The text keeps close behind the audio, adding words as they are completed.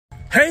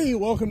Hey,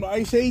 welcome to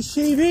Ice Age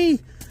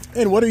TV.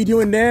 And what are we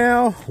doing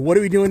now?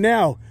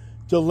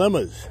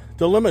 Dilemmas.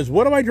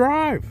 What do I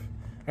drive?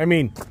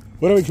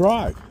 What do I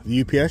drive?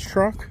 The UPS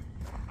truck?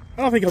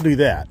 I don't think I'll do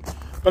that.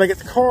 But I get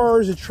the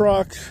cars, the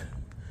trucks,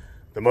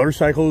 the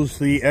motorcycles,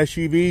 the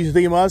SUVs,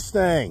 the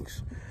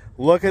Mustangs.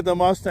 Look at the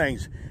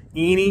Mustangs.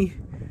 Eeny,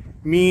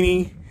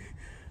 meeny,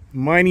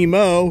 miny,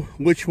 mo.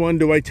 Which one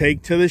do I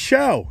take to the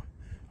show?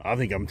 I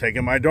think I'm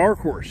taking my Dark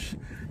Horse.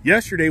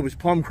 Yesterday was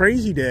Plum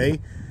Crazy Day.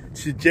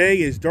 Today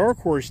is Dark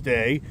Horse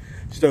Day.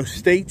 So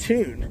stay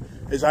tuned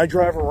as I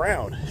drive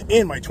around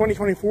in my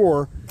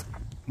 2024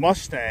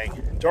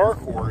 Mustang Dark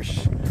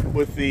Horse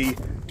with the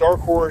Dark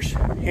Horse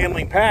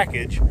handling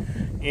package.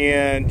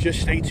 And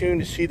just stay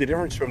tuned to see the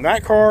difference from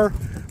that car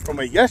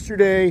from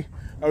yesterday.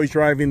 I was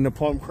driving the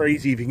Plum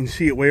Crazy. If you can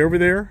see it way over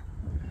there,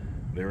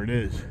 there it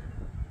is.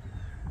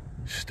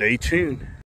 Stay tuned.